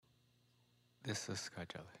This is Sky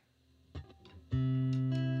Jelly.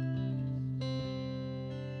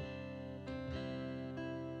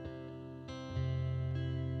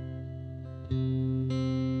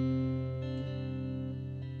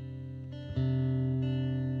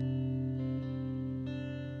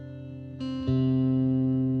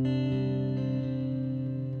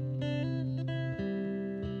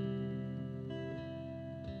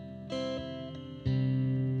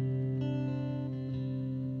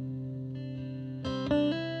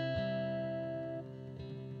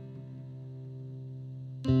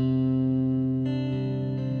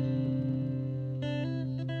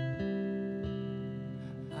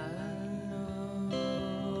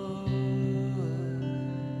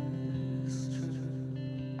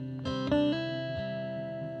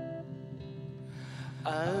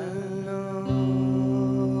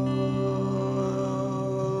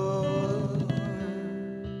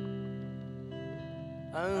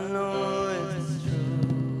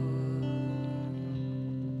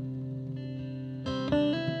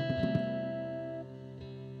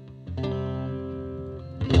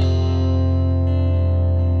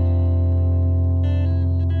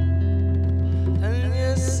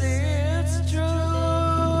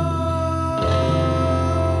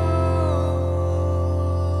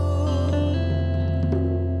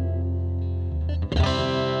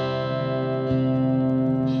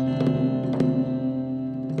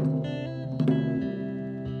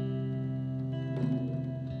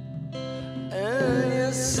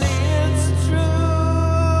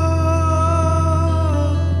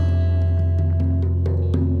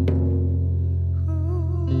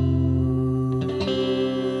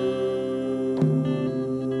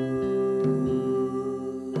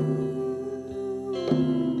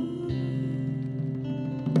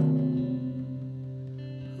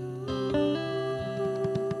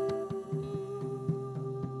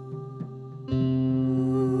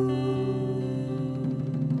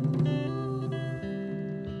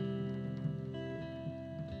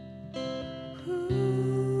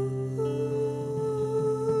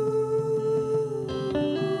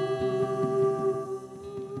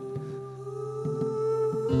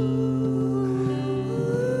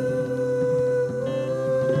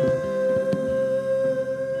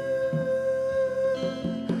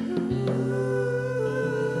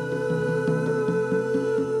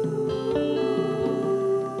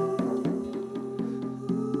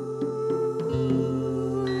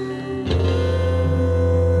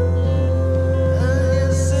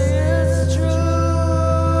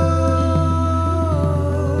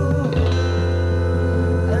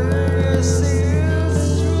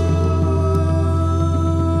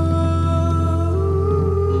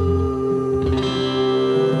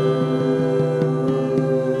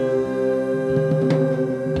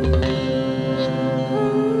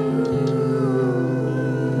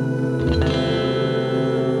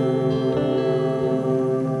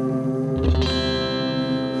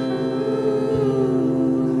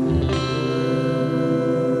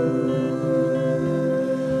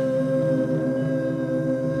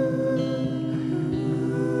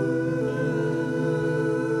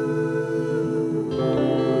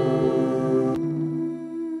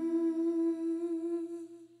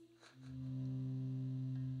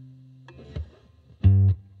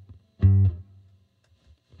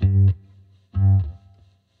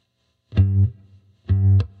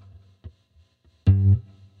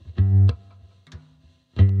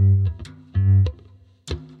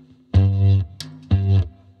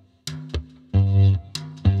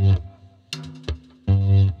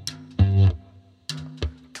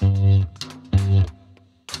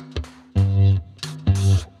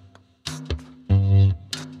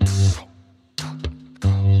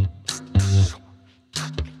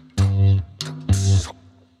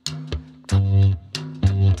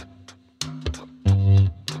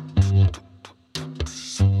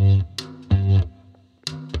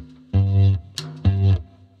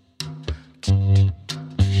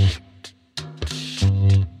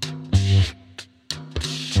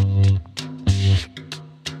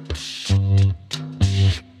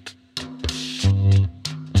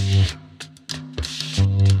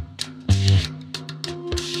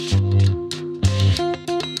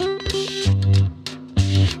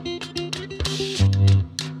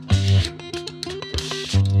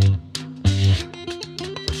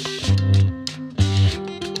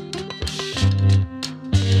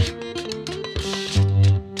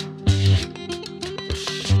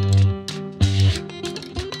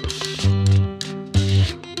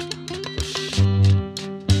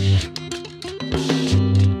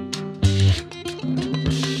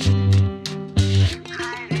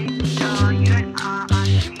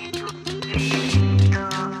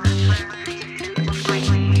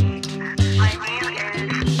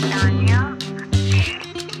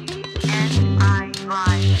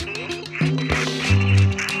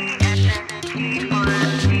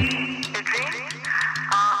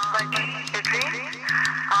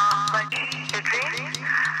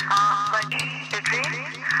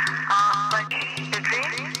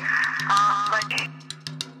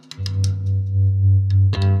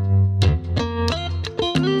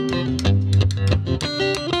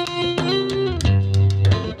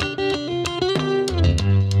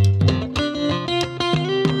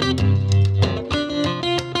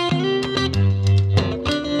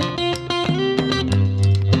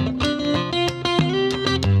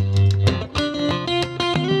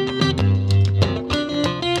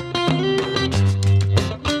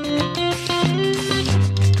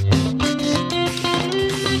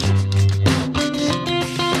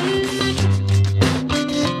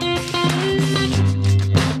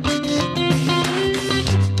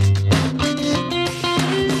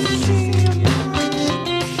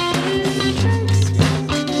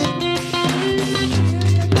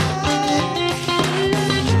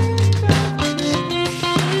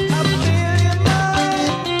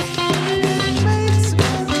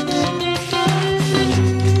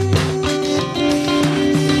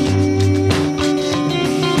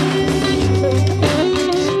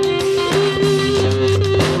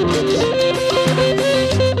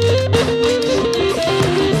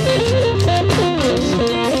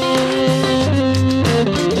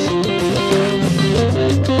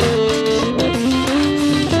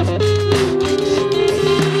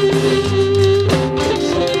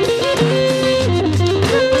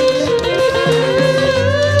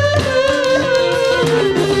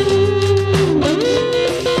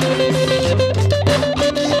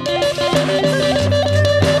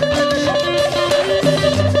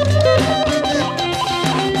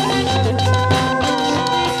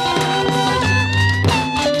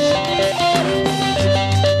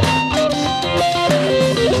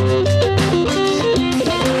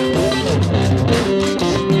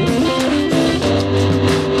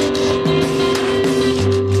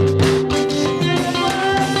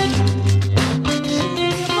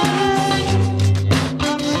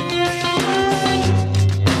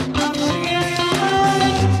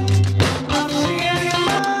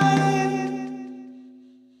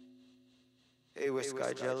 with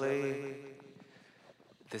Sky Jelly.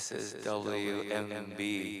 This is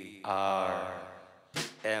WMBR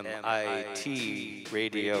MIT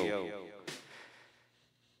Radio.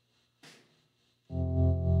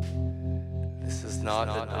 This is not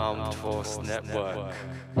an armed force network.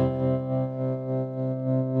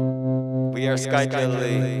 We are Sky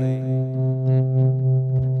Jelly.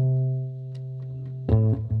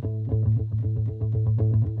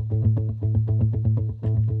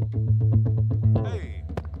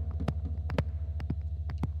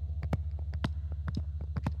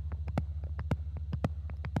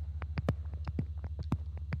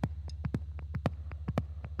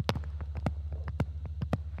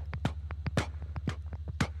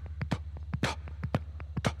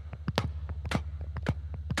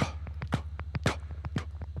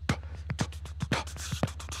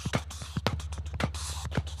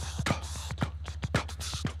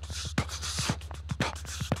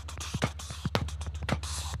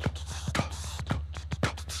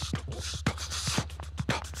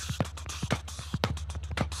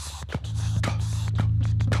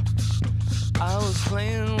 I was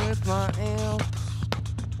playing with my amp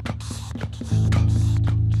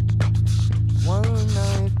one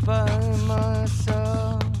night by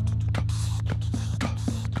myself.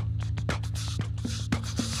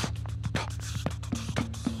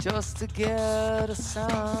 Just to get a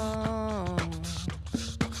sound.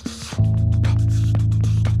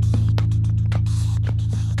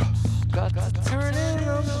 Got to turn it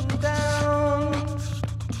up and down.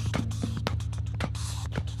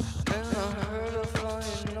 Then I heard a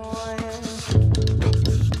flying noise.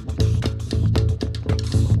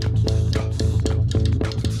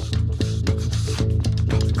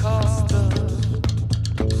 Costa.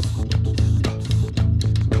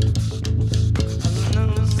 I've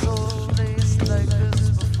never saw a place like this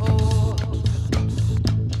before.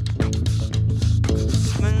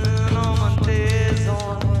 Spending all my days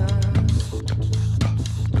on it.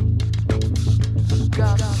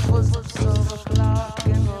 Got the footsteps of a clock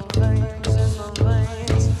in my veins,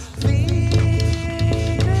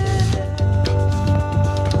 feed it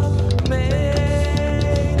up,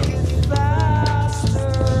 make it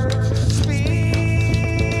faster,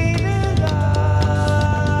 speed it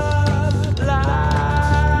up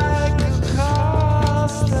like a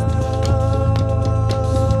Costa.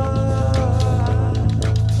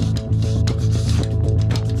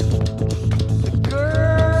 The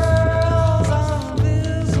girls are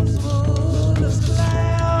invisible as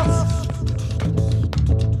clouds,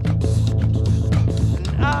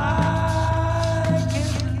 and I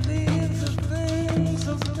can't believe the things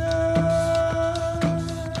I've done.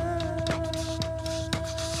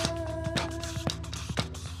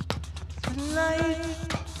 Tonight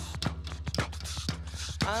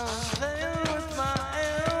I'm playing with my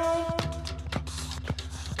amp.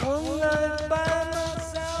 One night by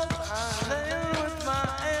myself, I'm playing with my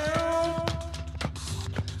amp.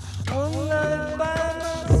 One night by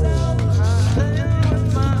myself, I'm playing with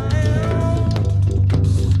my amp.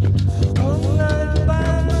 One night by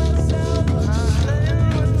myself, I'm playing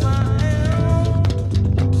with my amp.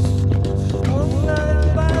 One night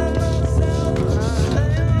by myself, I'm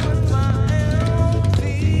playing with my amp.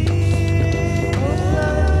 Feed. One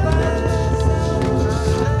night by myself, I'm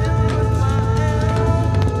playing with my amp.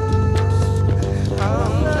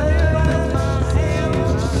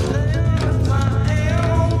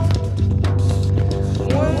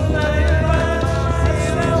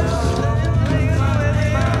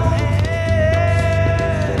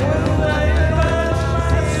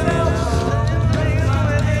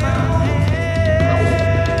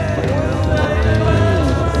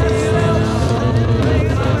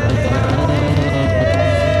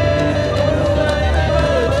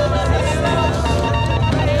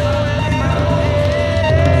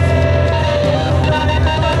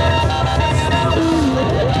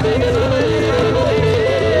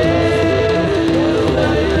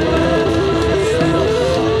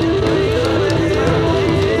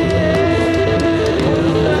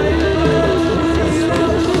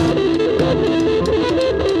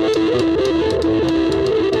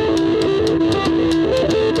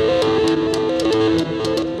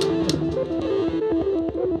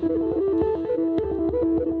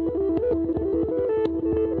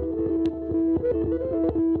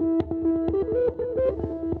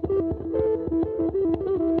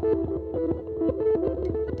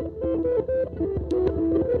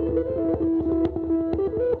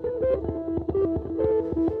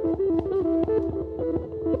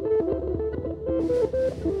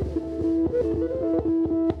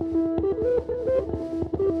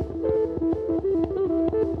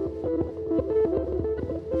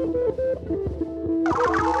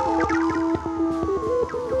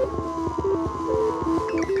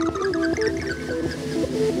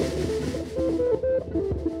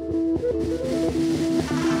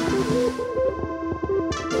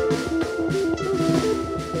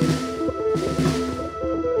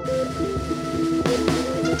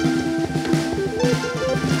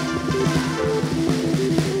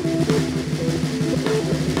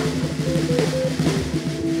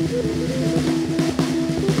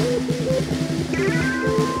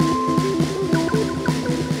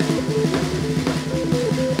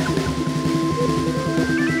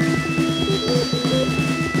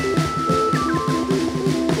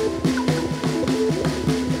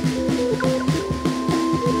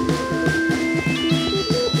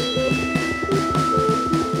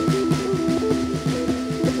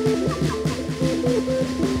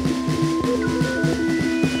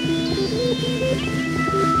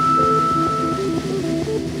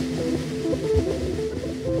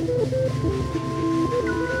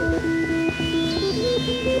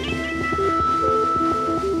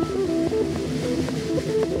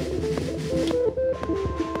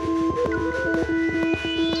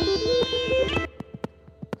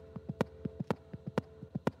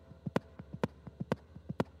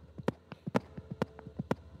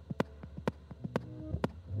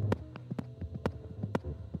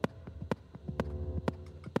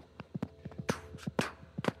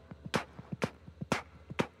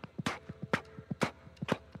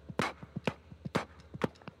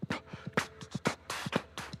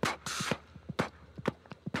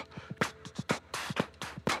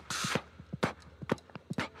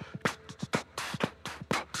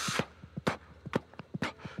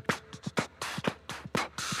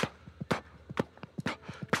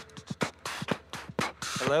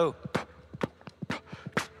 Hello.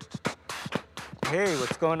 Hey,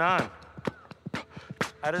 what's going on?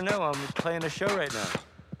 I don't know. I'm playing a show right now.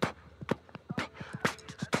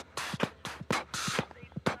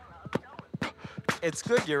 It's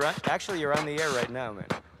good. You're on the air right now, man.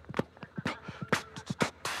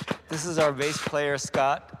 This is our bass player,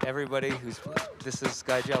 Scott. This is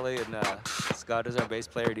Sky Jelly, and Scott is our bass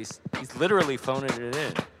player. He's literally phoning it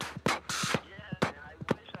in.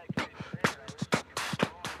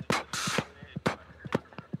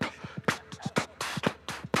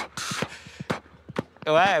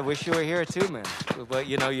 Oh, I wish you were here too, man. But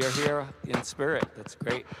you know, you're here in spirit. That's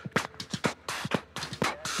great.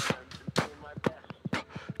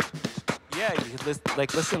 Yeah, you could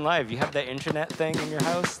listen live. You have that internet thing in your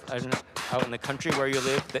house. I don't know, out in the country where you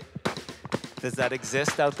live. Does that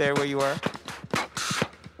exist out there where you are?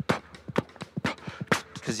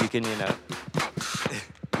 Because you can,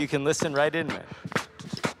 you can listen right in, man.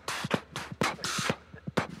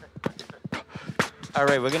 All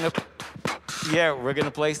right, we're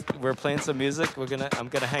playing some music. I'm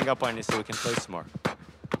gonna hang up on you so we can play some more.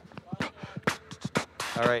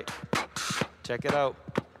 All right, check it out.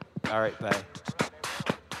 All right, bye.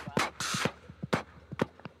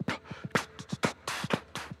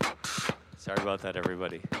 Sorry about that,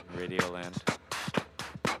 everybody. Radio Land.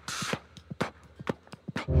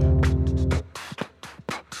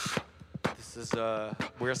 This is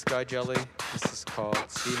we're Sky Jelly. This is called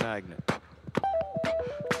C Magnet.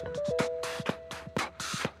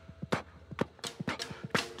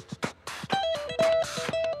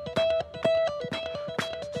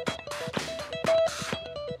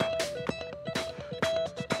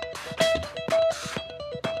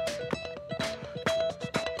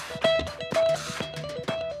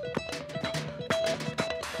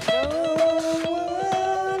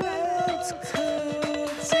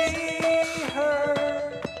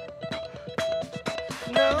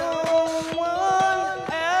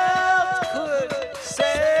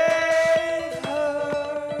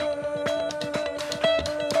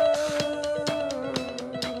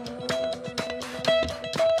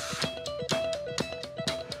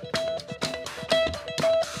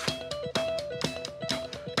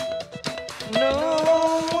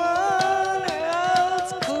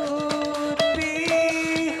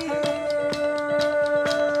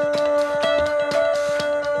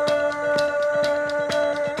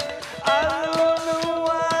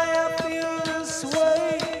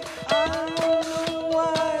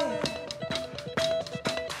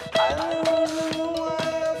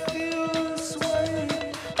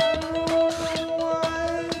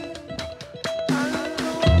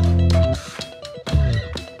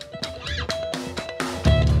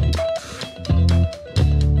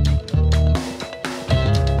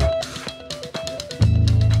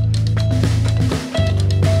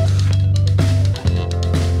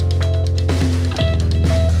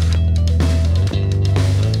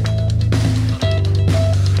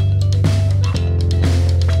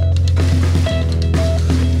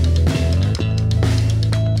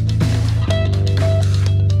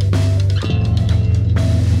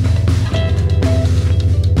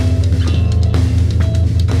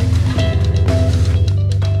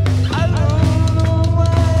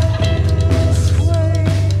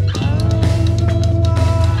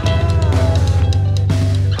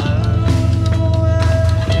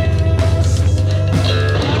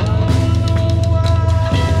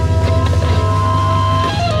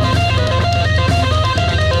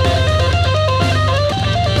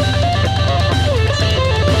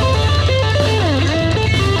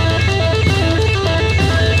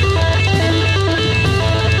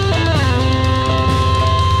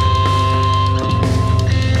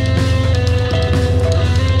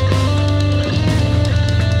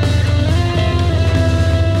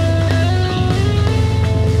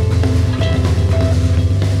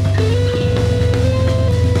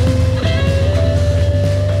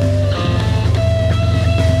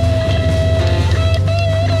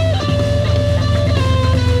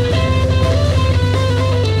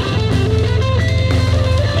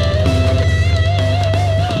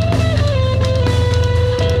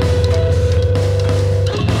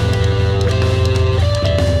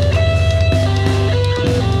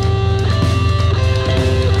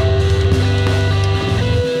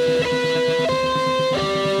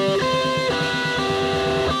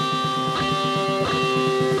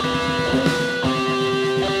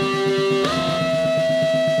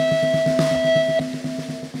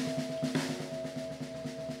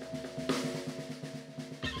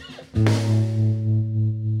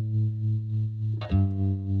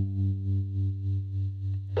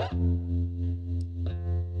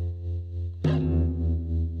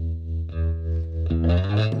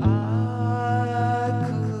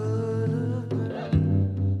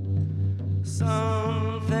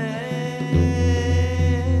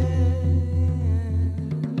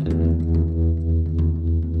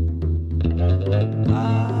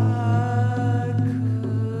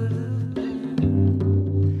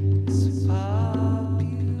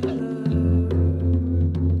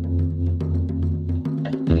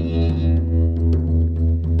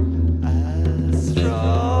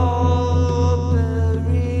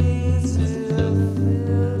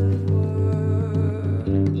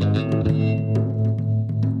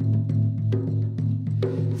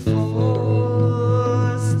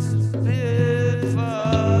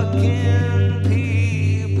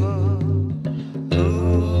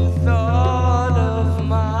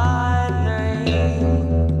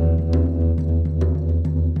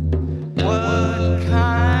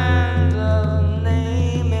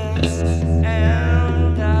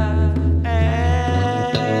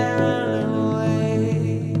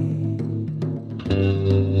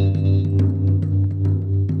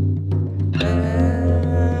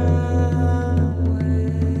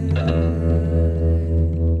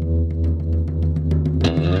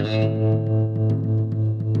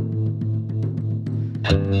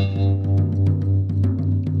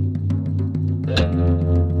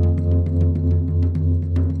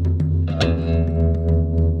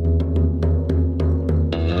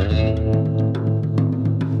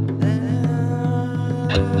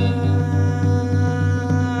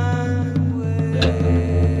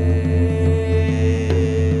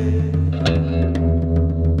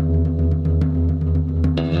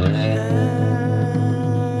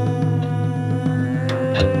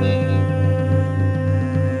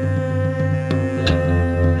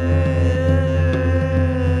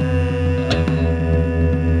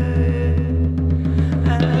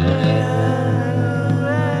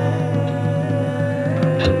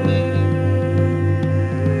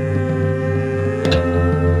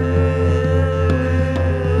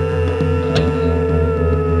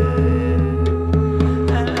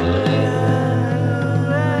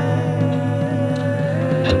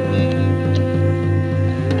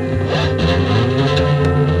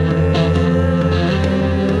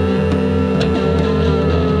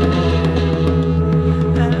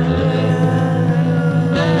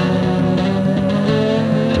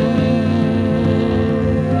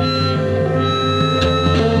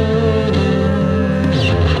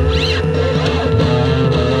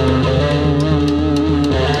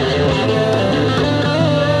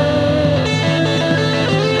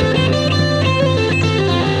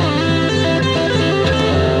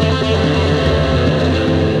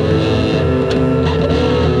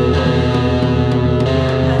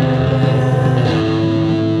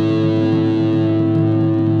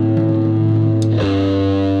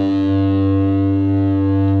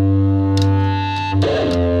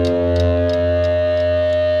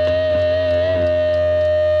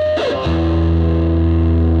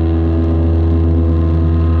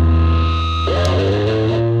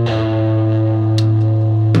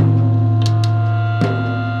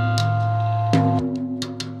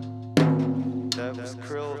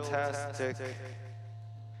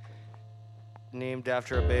 Named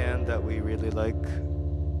after a band that we really like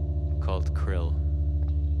called Krill,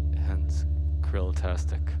 hence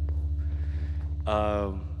Krilltastic.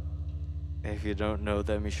 If you don't know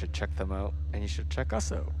them, you should check them out, and you should check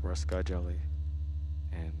us out. We're Sky Jelly,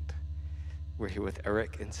 and we're here with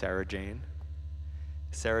Eric and Sarah Jane.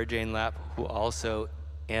 Sarah Jane Lapp, who also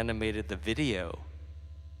animated the video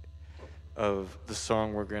of the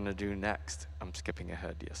song we're gonna do next. I'm skipping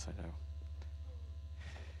ahead, yes, I know.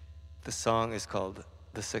 The song is called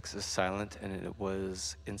The Six is Silent, and it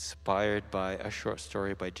was inspired by a short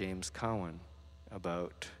story by James Cowan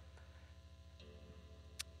about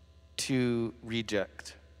two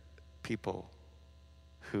reject people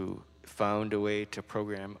who found a way to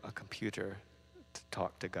program a computer to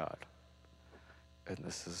talk to God. And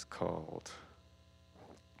this is called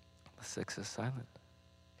The Six is Silent.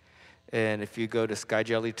 And if you go to Sky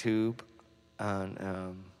Jelly Tube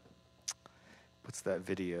on, what's that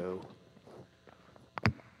video?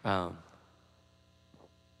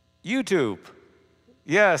 YouTube.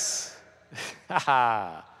 Yes.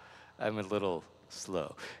 Haha. I'm a little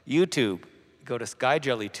slow. YouTube. Go to Sky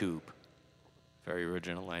Jelly Tube. Very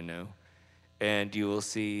original, I know. And you will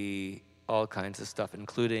see all kinds of stuff,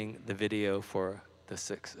 including the video for The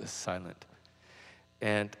Six is Silent.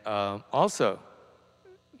 And also,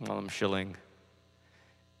 while I'm shilling,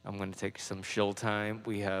 I'm going to take some shill time.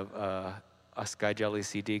 We have a Sky Jelly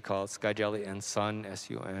CD called Sky Jelly and Sun,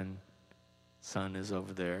 S-U-N. Sun is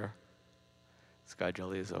over there. Sky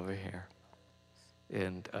Jelly is over here.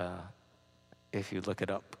 And if you look it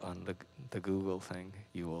up on the Google thing,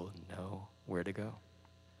 you will know where to go.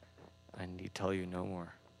 I need to tell you no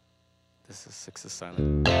more. This is Six is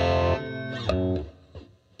Silent.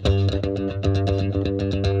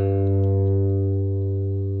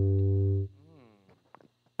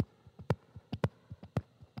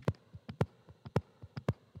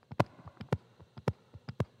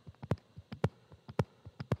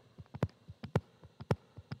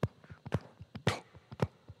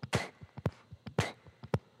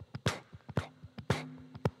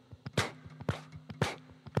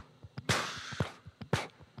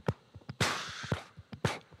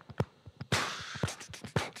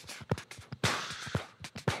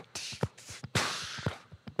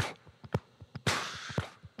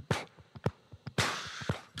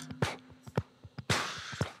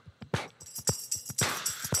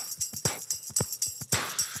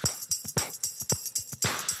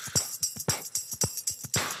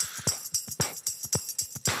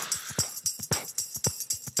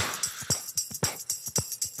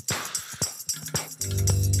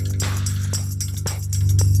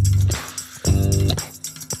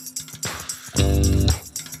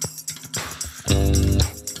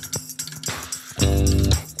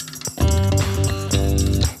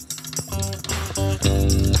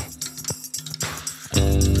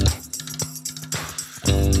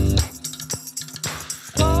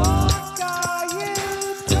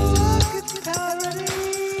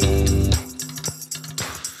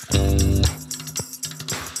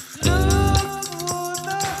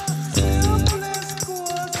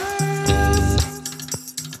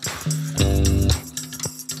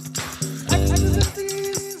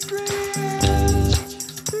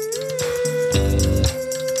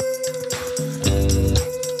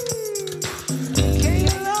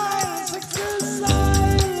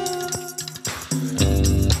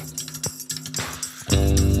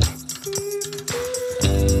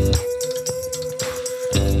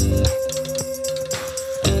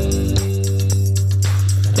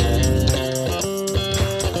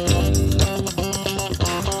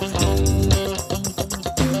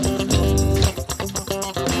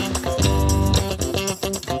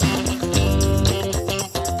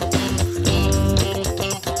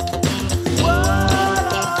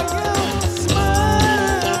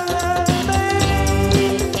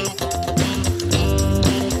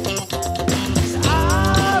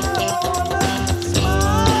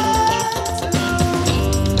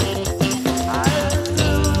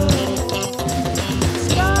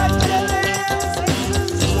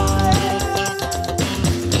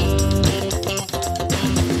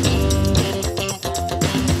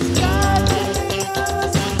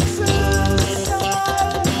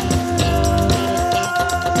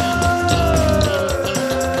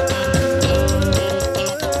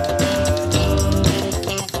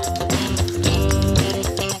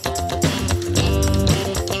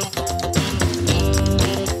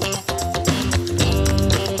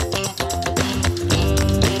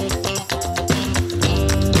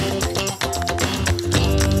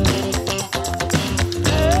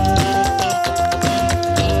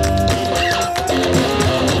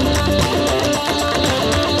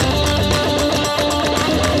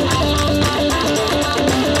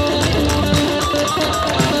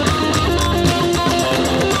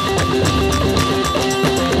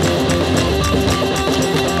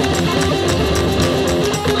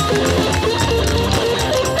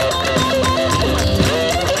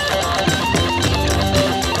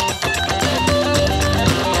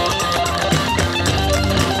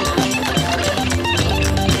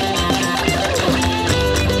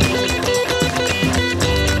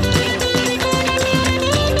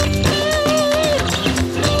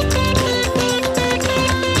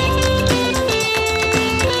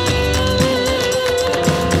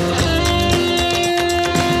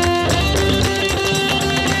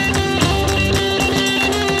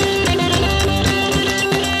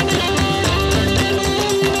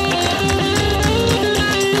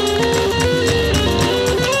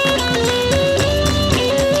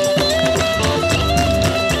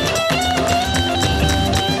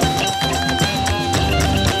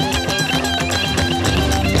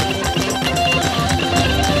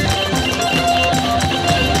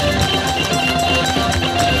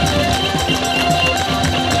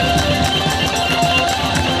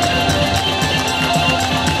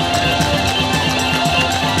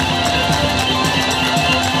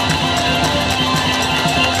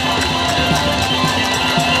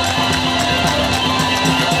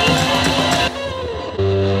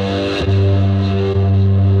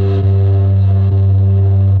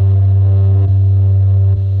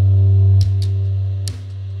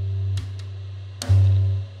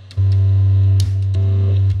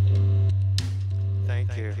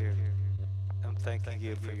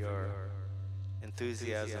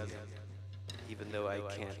 enthusiasm, even though I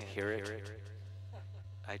can't hear it.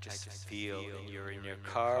 I just feel, and you're in your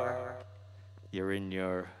car, you're in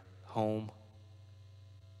your home,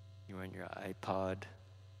 you're on your iPod,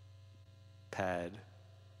 pad,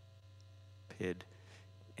 PID,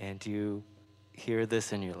 and you hear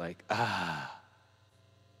this and you're like, ah.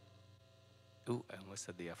 Ooh, I almost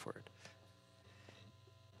said the F word.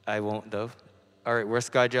 I won't though. All right, we're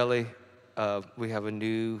Sky Jelly. We have a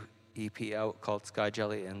new EP out called Sky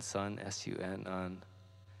Jelly and Sun, S-U-N, on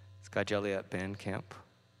Sky Jelly at Bandcamp.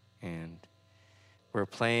 And we're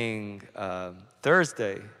playing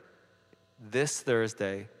this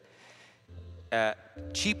Thursday,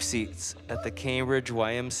 at Cheap Seats at the Cambridge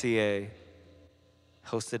YMCA,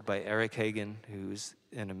 hosted by Eric Hagen, who's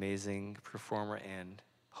an amazing performer and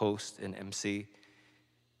host and MC.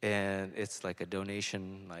 And it's like a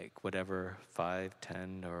donation, like whatever, 5,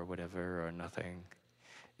 10, or whatever, or nothing.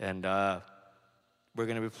 And we're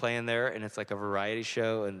gonna be playing there, and it's like a variety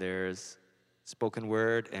show, and there's spoken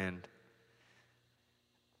word and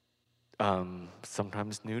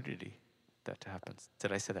sometimes nudity that happens.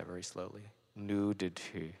 Did I say that very slowly?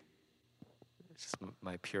 Nudity. It's just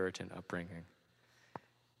my Puritan upbringing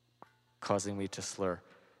causing me to slur.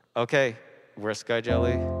 Okay, we're Sky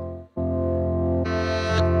Jelly.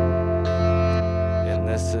 And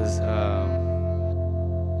this is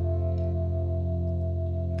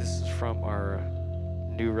from our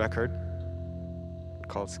new record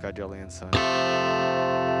called Sky Jelly and Sun.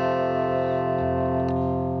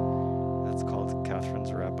 That's called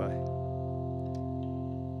Catherine's Rabbi.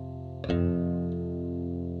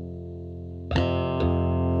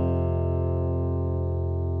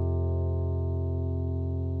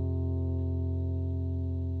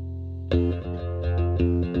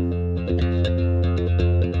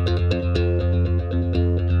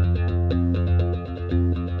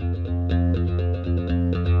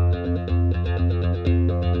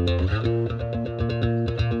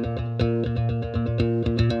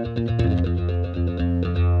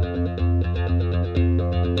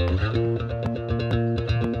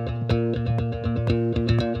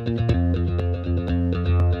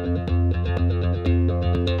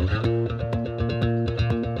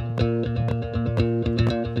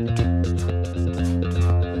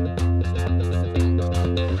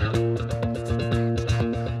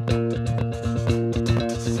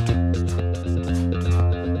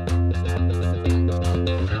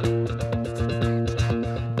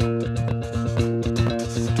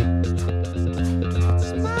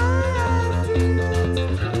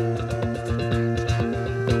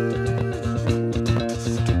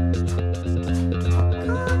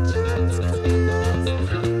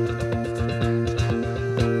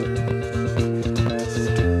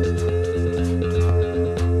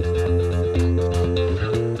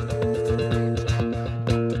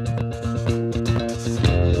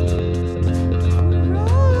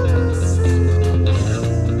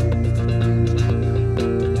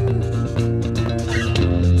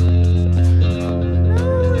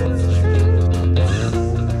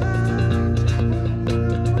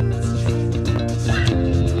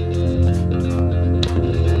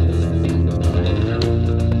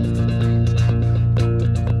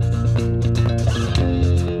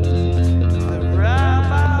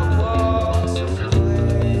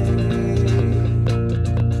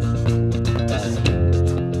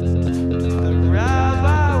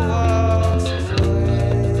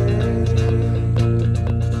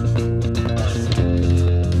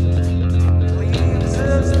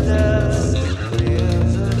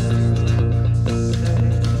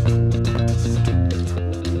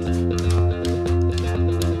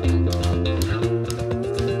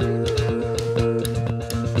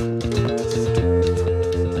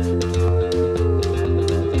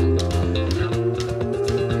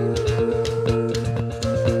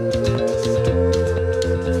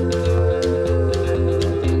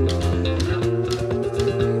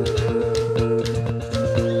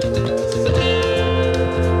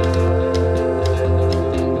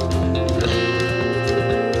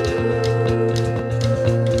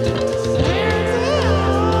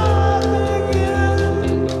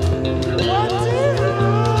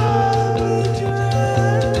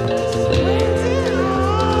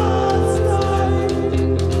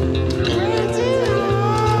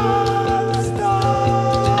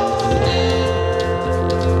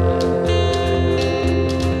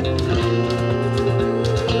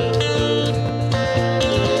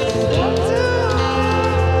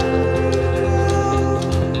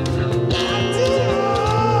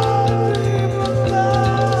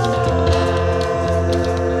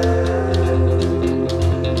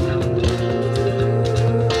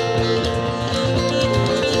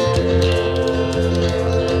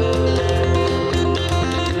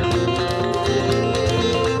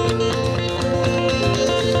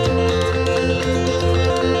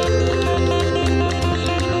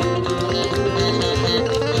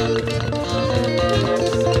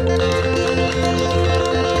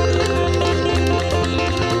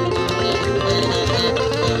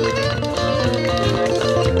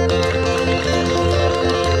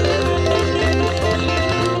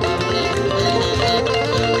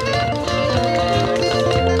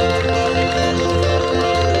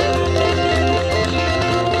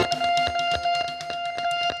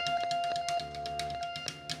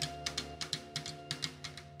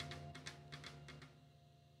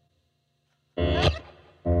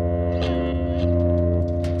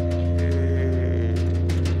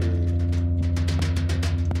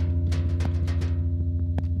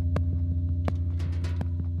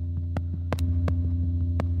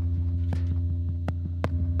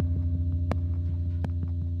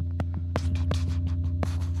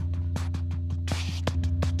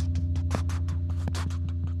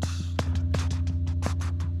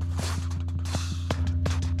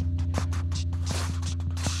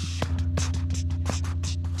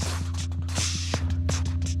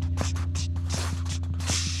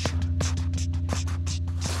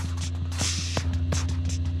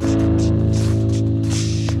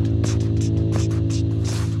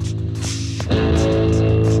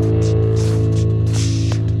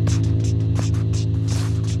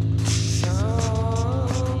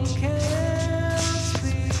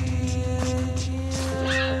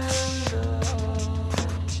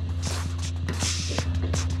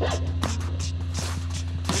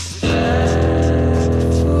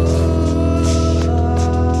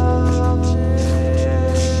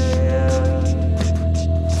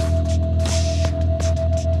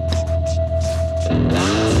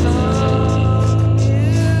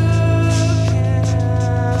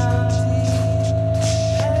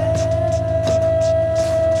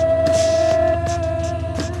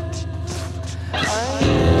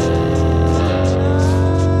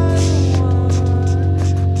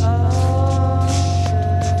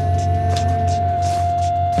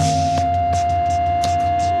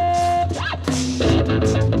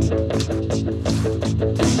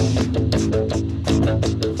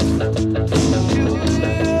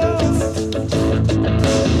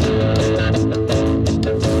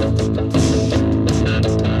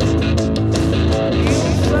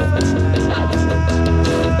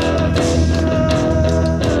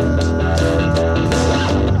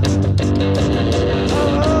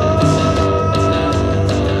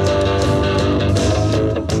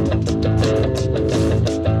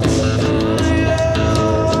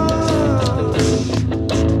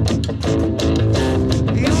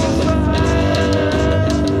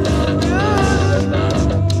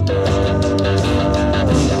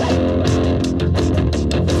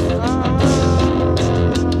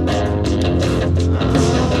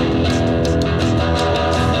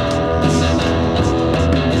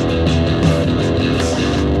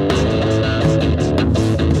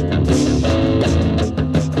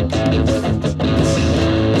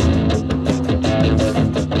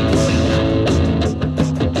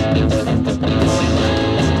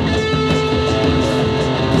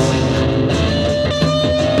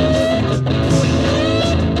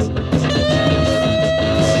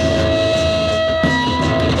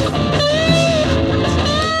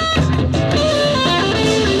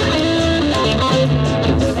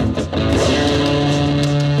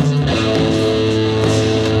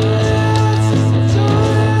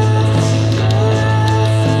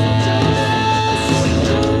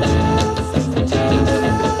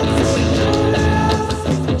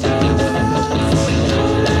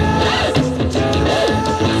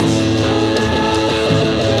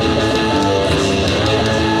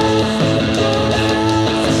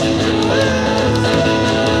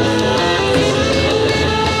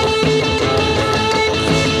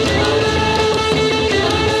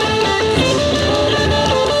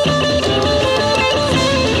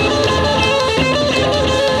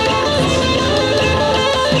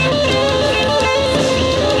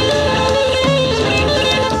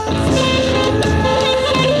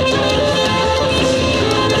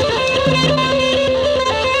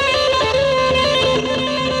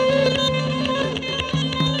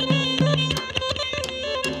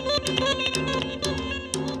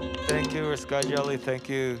 Thank you, Sky Jelly. Thank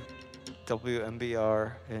you,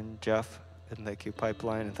 WMBR and Jeff. And thank you,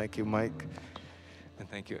 Pipeline. And thank you, Mike. And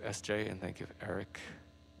thank you, SJ. And thank you, Eric.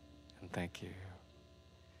 And thank you,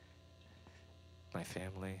 my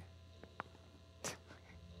family.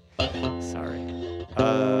 Sorry.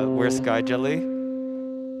 We're Sky Jelly.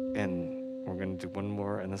 And we're going to do one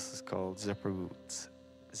more. And this is called Zipper Boots.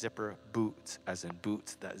 Zipper Boots, as in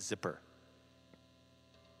boots that zipper.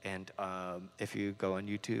 And if you go on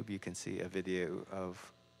YouTube, you can see a video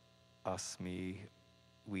of us, me,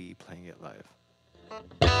 we playing it live.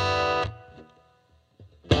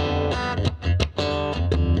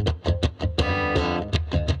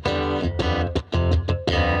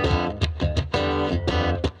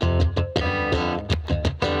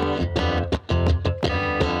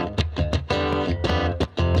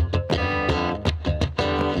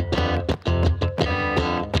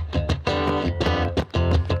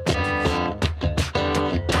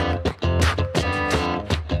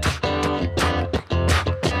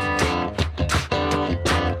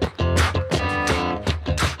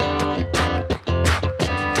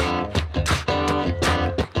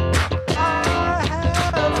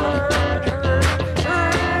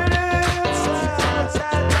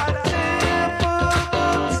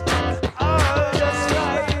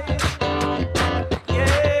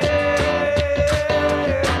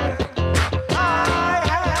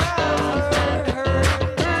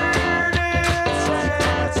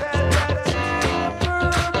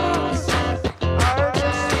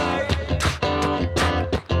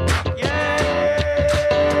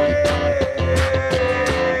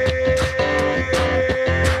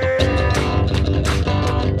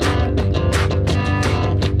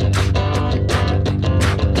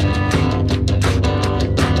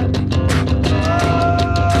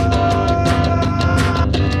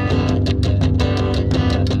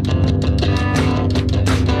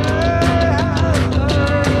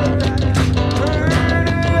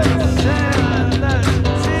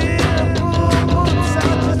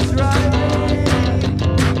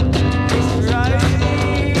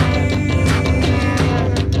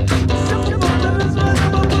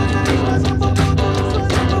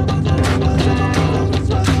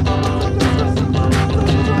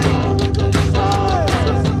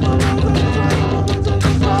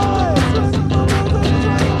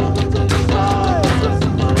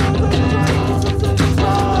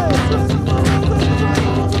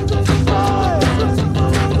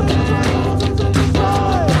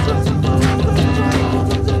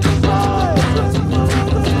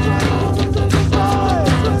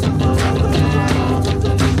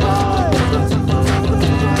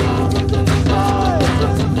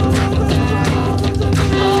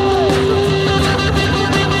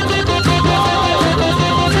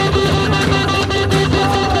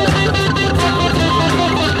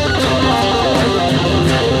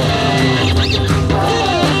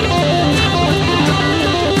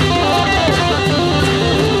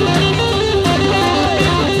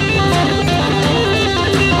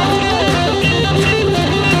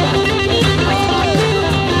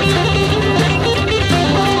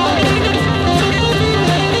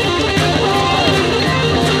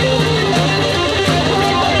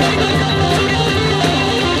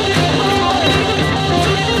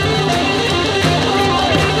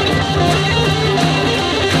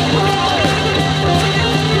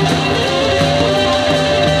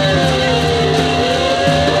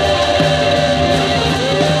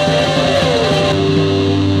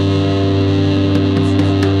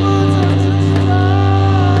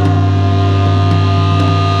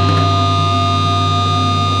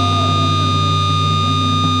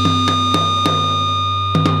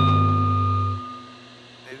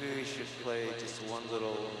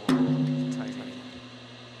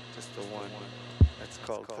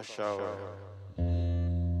 called for shower.